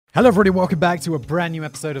Hello everybody, welcome back to a brand new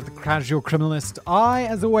episode of The Casual Criminalist. I,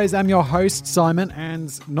 as always, am your host, Simon,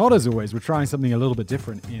 and not as always, we're trying something a little bit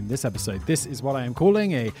different in this episode. This is what I am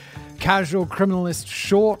calling a Casual Criminalist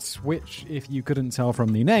short, which, if you couldn't tell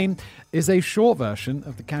from the name, is a short version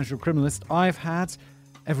of The Casual Criminalist. I've had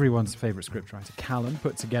everyone's favourite scriptwriter, Callum,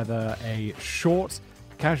 put together a short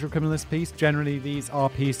Casual Criminalist piece. Generally, these are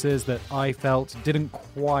pieces that I felt didn't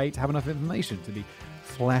quite have enough information to be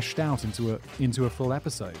fleshed out into a full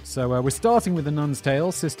episode. So we're starting with The Nun's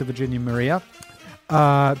Tale, Sister Virginia Maria.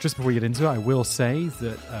 Just before we get into it, I will say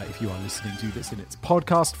that if you are listening to this in its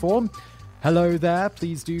podcast form, hello there.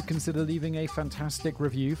 Please do consider leaving a fantastic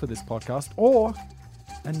review for this podcast, or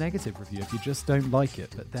a negative review if you just don't like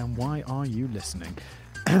it. But then why are you listening?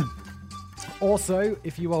 Also,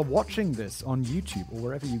 if you are watching this on YouTube or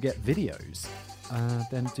wherever you get videos,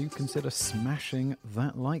 then do consider smashing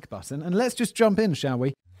that like button. And let's just jump in, shall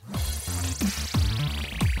we?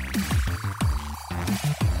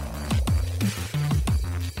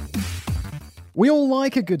 We all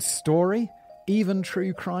like a good story, even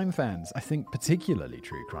true crime fans. I think particularly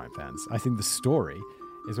true crime fans. I think the story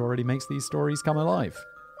is what already makes these stories come alive.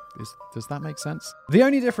 Does that make sense? The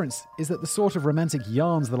only difference is that the sort of romantic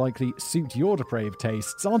yarns that likely suit your depraved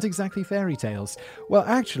tastes aren't exactly fairy tales. Well,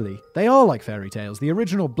 actually, they are like fairy tales. The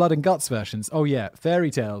original Blood and Guts versions, oh yeah,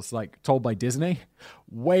 fairy tales like told by Disney,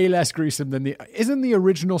 way less gruesome than Isn't the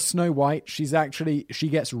original Snow White, she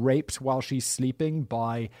gets raped while she's sleeping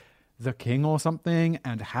by the king or something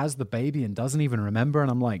and has the baby and doesn't even remember,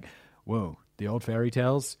 and I'm like, whoa, the old fairy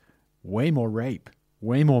tales, way more rape,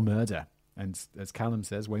 way more murder. And as Callum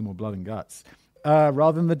says, way more blood and guts.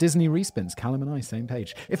 Rather than the Disney respins, Callum and I, same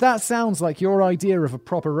page. If that sounds like your idea of a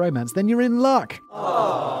proper romance, then you're in luck.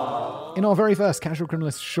 Aww. In our very first Casual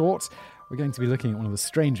Criminalist short, we're going to be looking at one of the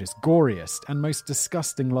strangest, goriest, and most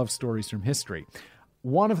disgusting love stories from history.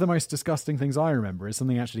 One of the most disgusting things I remember is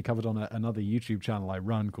something actually covered on another YouTube channel I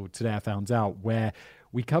run called Today I Found Out, where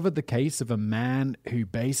we covered the case of a man who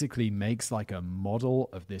basically makes like a model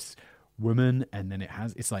of this woman, and then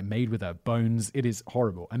it's like made with her bones. It is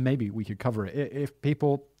horrible, and maybe we could cover it. If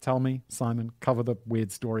people tell me, Simon, cover the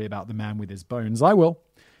weird story about the man with his bones, I will.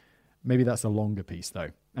 Maybe that's a longer piece though.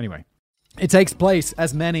 Anyway, it takes place,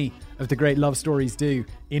 as many of the great love stories do,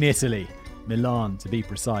 in Italy. Milan, to be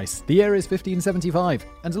precise. The year is 1575,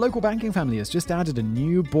 and a local banking family has just added a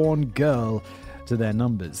newborn girl to their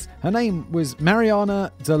numbers. Her name was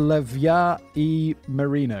Mariana della Via e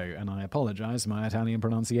Marino, and I apologize for my Italian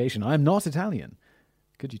pronunciation. I am not Italian.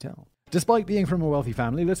 Could you tell? Despite being from a wealthy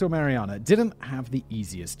family, little Mariana didn't have the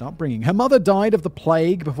easiest upbringing. Her mother died of the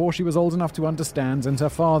plague before she was old enough to understand, and her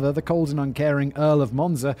father, the cold and uncaring Earl of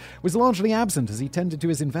Monza, was largely absent as he tended to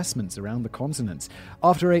his investments around the continent.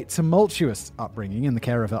 After a tumultuous upbringing in the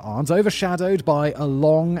care of her aunt, overshadowed by a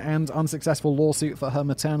long and unsuccessful lawsuit for her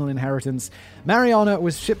maternal inheritance, Mariana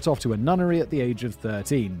was shipped off to a nunnery at the age of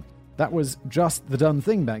 13. That was just the done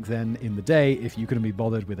thing back then in the day. If you couldn't be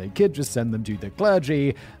bothered with a kid, just send them to the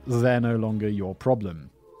clergy. They're no longer your problem.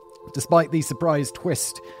 Despite the surprise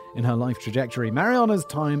twist in her life trajectory, Mariana's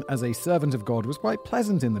time as a servant of God was quite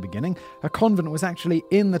pleasant in the beginning. Her convent was actually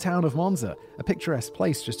in the town of Monza, a picturesque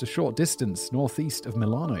place just a short distance northeast of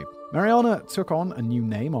Milano. Mariana took on a new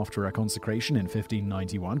name after her consecration in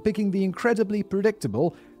 1591, picking the incredibly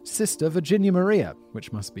predictable Sister Virginia Maria,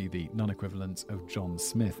 which must be the non-equivalent of John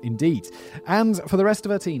Smith, indeed. And for the rest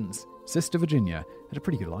of her teens, Sister Virginia had a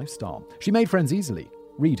pretty good lifestyle. She made friends easily,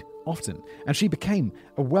 read often, and she became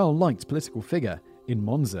a well-liked political figure in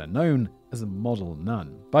Monza, known as a model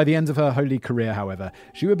nun. By the end of her holy career, however,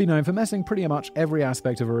 she would be known for messing pretty much every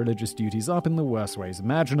aspect of her religious duties up in the worst ways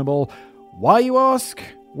imaginable. Why, you ask?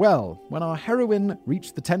 Well, when our heroine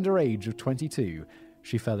reached the tender age of 22,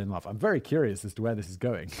 she fell in love. I'm very curious as to where this is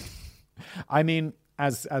going. I mean,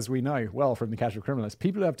 as we know well from the Casual Criminalist,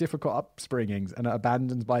 people who have difficult upbringings and are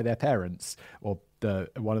abandoned by their parents, or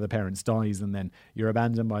one of the parents dies and then you're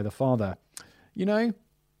abandoned by the father, you know,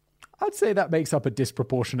 I'd say that makes up a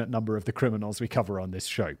disproportionate number of the criminals we cover on this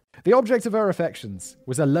show. The object of her affections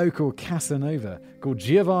was a local Casanova called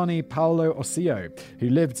Giovanni Paolo Ossio, who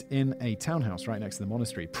lived in a townhouse right next to the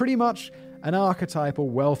monastery. Pretty much an archetypal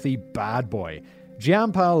wealthy bad boy.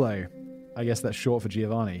 Gianpaolo, I guess that's short for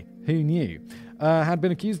Giovanni, who knew, had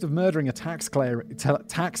been accused of murdering a tax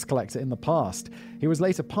collector in the past. He was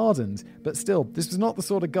later pardoned, but still, this was not the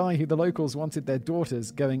sort of guy who the locals wanted their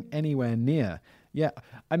daughters going anywhere near. Yeah,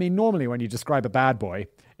 I mean, normally when you describe a bad boy,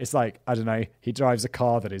 it's like, I don't know, he drives a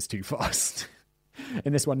car that is too fast.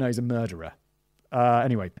 In this one, no, he's a murderer.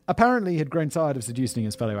 Anyway, apparently he had grown tired of seducing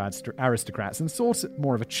his fellow aristocrats and sought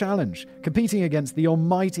more of a challenge, competing against the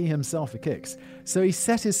almighty himself for kicks. So he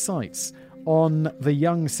set his sights on the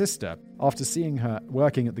young sister after seeing her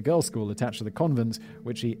working at the girls' school attached to the convent,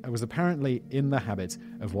 which he was apparently in the habit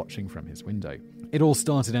of watching from his window. It all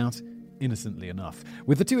started out innocently enough,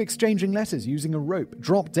 with the two exchanging letters using a rope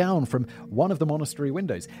dropped down from one of the monastery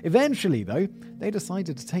windows. Eventually, though, they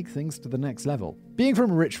decided to take things to the next level. Being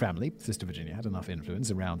from a rich family, Sister Virginia had enough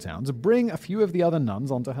influence around town to bring a few of the other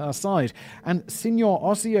nuns onto her side, and Signor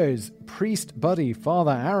Ossio's priest buddy,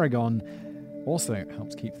 Father Aragon, also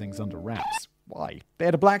helped keep things under wraps. Why? They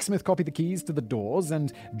had a blacksmith copy the keys to the doors,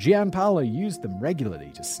 and Gianpaolo used them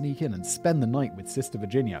regularly to sneak in and spend the night with Sister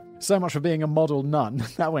Virginia. So much for being a model nun.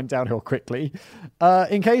 That went downhill quickly.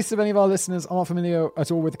 In case of any of our listeners aren't familiar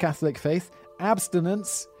at all with the Catholic faith,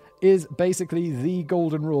 abstinence is basically the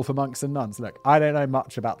golden rule for monks and nuns. Look, I don't know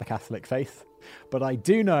much about the Catholic faith, but I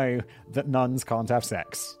do know that nuns can't have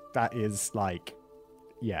sex. That is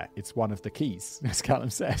it's one of the keys, as Callum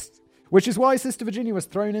says. Which is why Sister Virginia was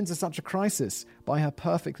thrown into such a crisis by her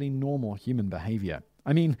perfectly normal human behavior.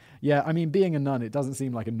 Being a nun, it doesn't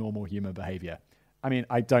seem like a normal human behavior.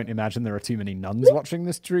 I don't imagine there are too many nuns watching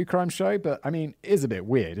this true crime show, but it is a bit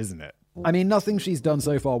weird, isn't it? Nothing she's done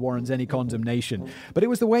so far warrants any condemnation, but it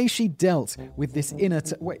was the way she dealt with this inner...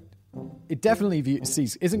 It definitely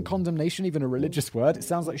isn't condemnation even a religious word? It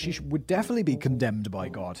sounds like she would definitely be condemned by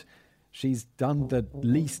God. She's done the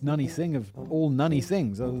least nunny thing of all nunny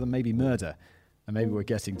things, other than maybe murder. And maybe we're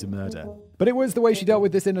getting to murder. But it was the way she dealt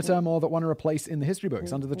with this inner turmoil that won her a place in the history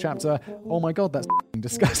books under the chapter, "Oh my God, that's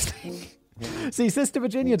disgusting." See, Sister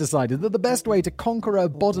Virginia decided that the best way to conquer her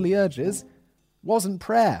bodily urges wasn't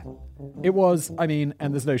prayer. It was, and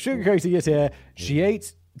there's no sugarcoating it here, she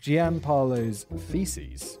ate Gianpaolo's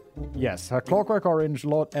feces. Yes, her Clockwork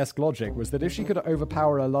Orange-esque logic was that if she could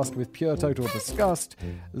overpower her lust with pure total disgust,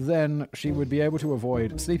 then she would be able to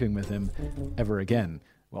avoid sleeping with him ever again.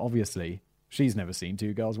 Well, obviously, she's never seen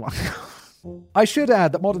Two Girls, One Cup. I should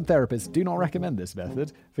add that modern therapists do not recommend this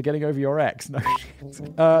method for getting over your ex. No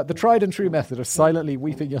shit. The tried and true method of silently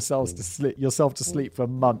weeping yourself to sleep for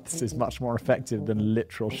months is much more effective than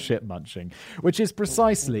literal shit munching, which is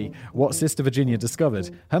precisely what Sister Virginia discovered.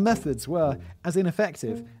 Her methods were as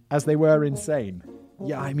ineffective as they were insane.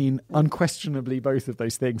 Yeah, unquestionably both of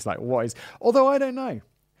those things, although I don't know.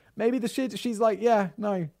 Maybe the shit, she's like, yeah,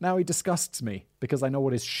 no, now he disgusts me because I know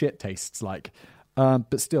what his shit tastes like.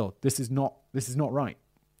 But still, this is not right.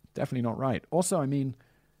 Definitely not right. Also, I've seen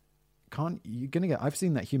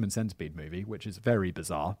that Human Centipede movie, which is very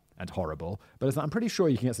bizarre and horrible, but I'm pretty sure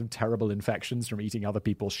you can get some terrible infections from eating other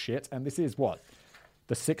people's shit. And this is what?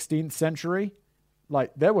 The 16th century?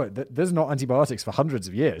 There's not antibiotics for hundreds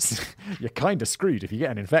of years. You're kind of screwed if you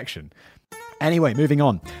get an infection. Anyway, moving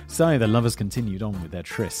on. So the lovers continued on with their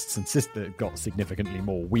trysts, and Sister got significantly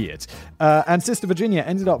more weird. And Sister Virginia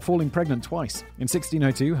ended up falling pregnant twice. In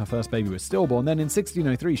 1602, her first baby was stillborn. Then in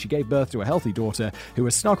 1603, she gave birth to a healthy daughter who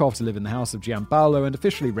was snuck off to live in the house of Gianpaolo and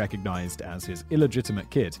officially recognized as his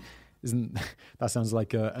illegitimate kid. That sounds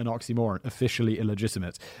like an oxymoron, officially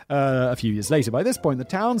illegitimate. A few years later, by this point, the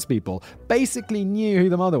townspeople basically knew who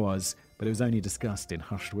the mother was, but it was only discussed in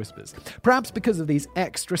hushed whispers. Perhaps because of these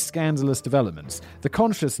extra scandalous developments, the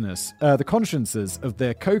consciences of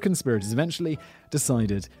their co-conspirators eventually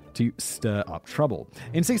decided to stir up trouble.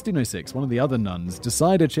 In 1606, one of the other nuns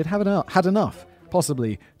decided she'd had enough,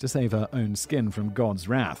 possibly to save her own skin from God's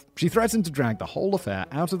wrath. She threatened to drag the whole affair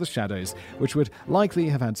out of the shadows, which would likely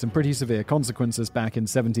have had some pretty severe consequences back in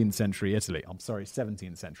 17th century Italy.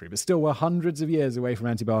 17th century, but still we're hundreds of years away from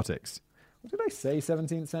antibiotics. What did I say,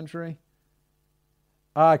 17th century?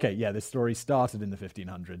 Okay, yeah, this story started in the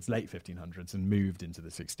 1500s, late 1500s, and moved into the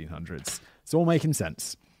 1600s. It's all making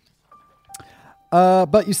sense.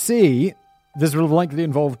 But you see, this will likely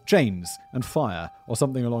involve chains and fire or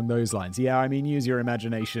something along those lines. Yeah, use your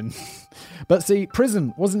imagination. But see,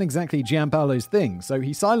 prison wasn't exactly Gianpaolo's thing, so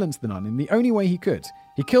he silenced the nun in the only way he could.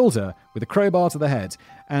 He killed her with a crowbar to the head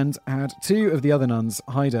and had two of the other nuns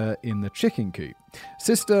hide her in the chicken coop.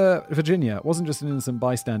 Sister Virginia wasn't just an innocent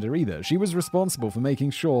bystander either. She was responsible for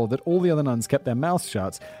making sure that all the other nuns kept their mouths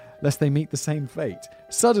shut, lest they meet the same fate.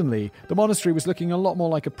 Suddenly, the monastery was looking a lot more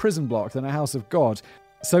like a prison block than a house of God.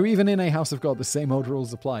 So even in a house of God, the same old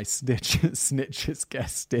rules apply. Snitches get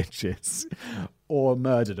stitches. Or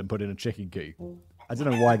murdered and put in a chicken coop. I don't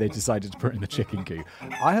know why they decided to put it in the chicken coop.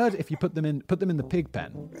 I heard if you put them in the pig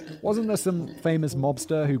pen. Wasn't there some famous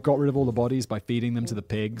mobster who got rid of all the bodies by feeding them to the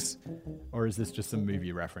pigs? Or is this just some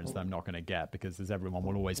movie reference that I'm not going to get? Because as everyone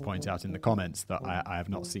will always point out in the comments that I have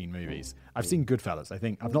not seen movies. I've seen Goodfellas, I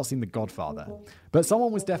think. I've not seen The Godfather. But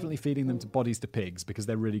someone was definitely feeding them bodies to pigs because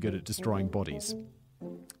they're really good at destroying bodies.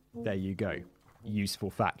 There you go. Useful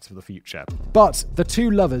fact for the future. But the two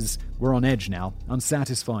lovers were on edge now,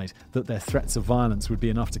 unsatisfied that their threats of violence would be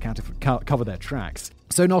enough to cover their tracks.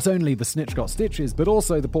 So not only the snitch got stitches, but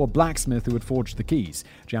also the poor blacksmith who had forged the keys.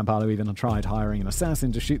 Gianpaolo even tried hiring an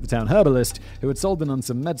assassin to shoot the town herbalist who had sold the nuns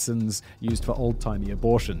some medicines used for old-timey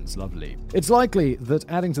abortions. Lovely. It's likely that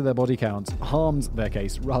adding to their body count harmed their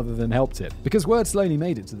case rather than helped it, because word slowly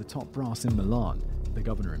made it to the top brass in Milan, the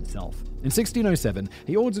governor himself. In 1607,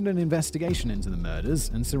 he ordered an investigation into the murders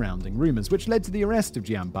and surrounding rumours, which led to the arrest of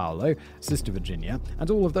Gianpaolo, Sister Virginia, and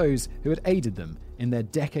all of those who had aided them in their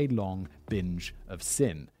decade-long binge of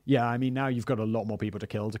sin. Yeah, I mean, now you've got a lot more people to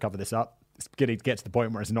kill to cover this up. It's getting to get to the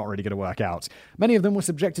point where it's not really going to work out. Many of them were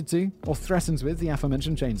subjected to, or threatened with, the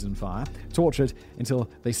aforementioned chains and fire, tortured until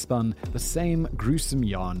they spun the same gruesome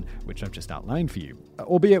yarn which I've just outlined for you,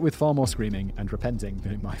 albeit with far more screaming and repenting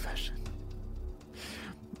than in my version.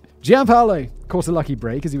 Gianpaolo caught a lucky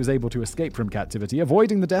break as he was able to escape from captivity,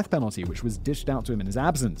 avoiding the death penalty, which was dished out to him in his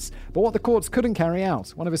absence. But what the courts couldn't carry out,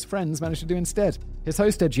 one of his friends managed to do instead. His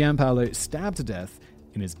host had Gianpaolo stabbed to death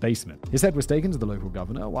in his basement. His head was taken to the local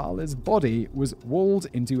governor, while his body was walled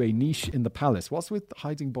into a niche in the palace. What's with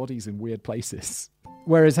hiding bodies in weird places?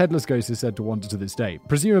 Where his headless ghost is said to wander to this day,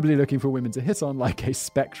 presumably looking for women to hit on like a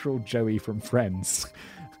spectral Joey from Friends.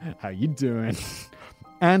 How you doing?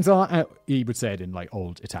 And he would say it in like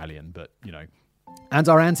old Italian, but you know. And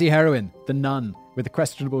our anti-heroine, the nun, with the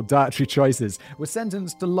questionable dietary choices, was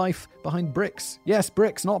sentenced to life behind bricks. Yes,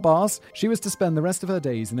 bricks, not bars. She was to spend the rest of her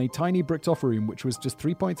days in a tiny bricked-off room which was just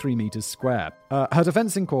 3.3 meters square. Her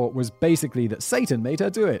defense in court was basically that Satan made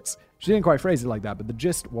her do it. She didn't quite phrase it like that, but the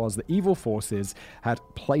gist was that evil forces had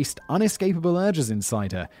placed unescapable urges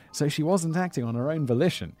inside her, so she wasn't acting on her own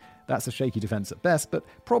volition. That's a shaky defense at best, but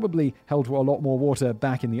probably held a lot more water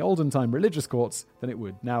back in the olden time religious courts than it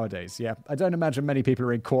would nowadays. Yeah, I don't imagine many people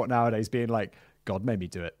are in court nowadays being like, God made me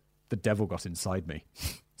do it. The devil got inside me.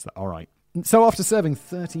 It's like, all right. So after serving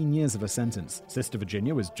 13 years of her sentence, Sister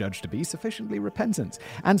Virginia was judged to be sufficiently repentant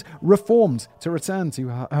and reformed to return to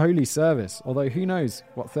her holy service, although who knows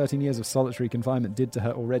what 13 years of solitary confinement did to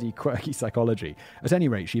her already quirky psychology. At any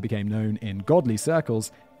rate, she became known in godly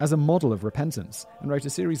circles as a model of repentance and wrote a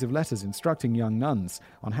series of letters instructing young nuns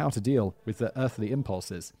on how to deal with their earthly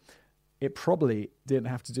impulses. It probably didn't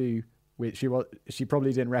have to do with, she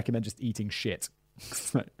probably didn't recommend just eating shit.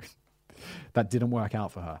 That didn't work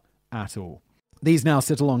out for her at all. These now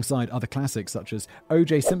sit alongside other classics such as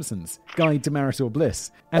O.J. Simpson's Guide to Marital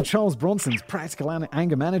Bliss and Charles Bronson's Practical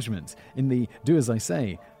Anger Management in the Do As I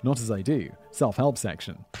Say, Not As I Do self-help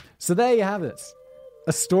section. So there you have it.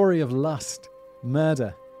 A story of lust,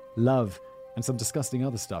 murder, love, and some disgusting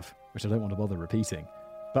other stuff, which I don't want to bother repeating.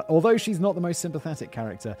 But although she's not the most sympathetic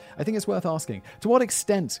character, I think it's worth asking, to what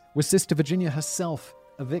extent was Sister Virginia herself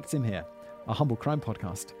a victim here? Our Humble Crime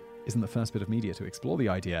podcast isn't the first bit of media to explore the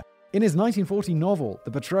idea. In his 1940 novel,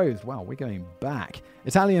 The Betrothed, wow, we're going back,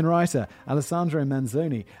 Italian writer Alessandro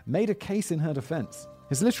Manzoni made a case in her defense.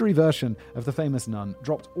 His literary version of the famous nun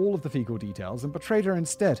dropped all of the fecal details and portrayed her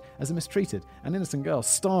instead as a mistreated and innocent girl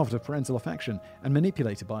starved of parental affection and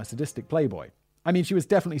manipulated by a sadistic playboy. I mean, she was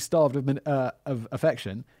definitely starved of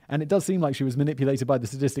affection, and it does seem like she was manipulated by the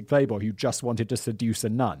sadistic playboy who just wanted to seduce a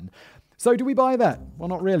nun. So do we buy that? Well,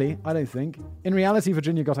 not really, I don't think. In reality,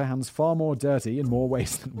 Virginia got her hands far more dirty in more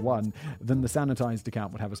ways than one than the sanitized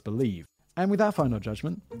account would have us believe. And with that final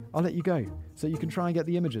judgment, I'll let you go, so you can try and get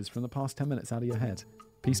the images from the past 10 minutes out of your head.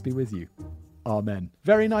 Peace be with you. Amen.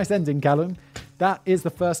 Very nice ending, Callum. That is the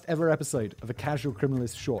first ever episode of a Casual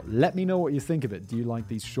Criminalist short. Let me know what you think of it. Do you like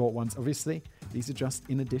these short ones? Obviously, these are just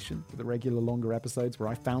in addition to the regular longer episodes where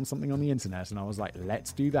I found something on the internet and I was like,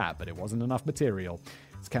 let's do that, but it wasn't enough material.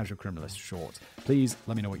 It's Casual Criminalist short. Please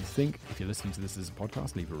let me know what you think. If you're listening to this as a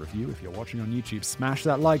podcast, leave a review. If you're watching on YouTube, smash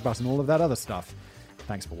that like button, all of that other stuff.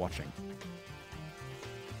 Thanks for watching.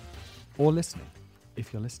 Or listening,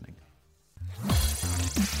 if you're listening.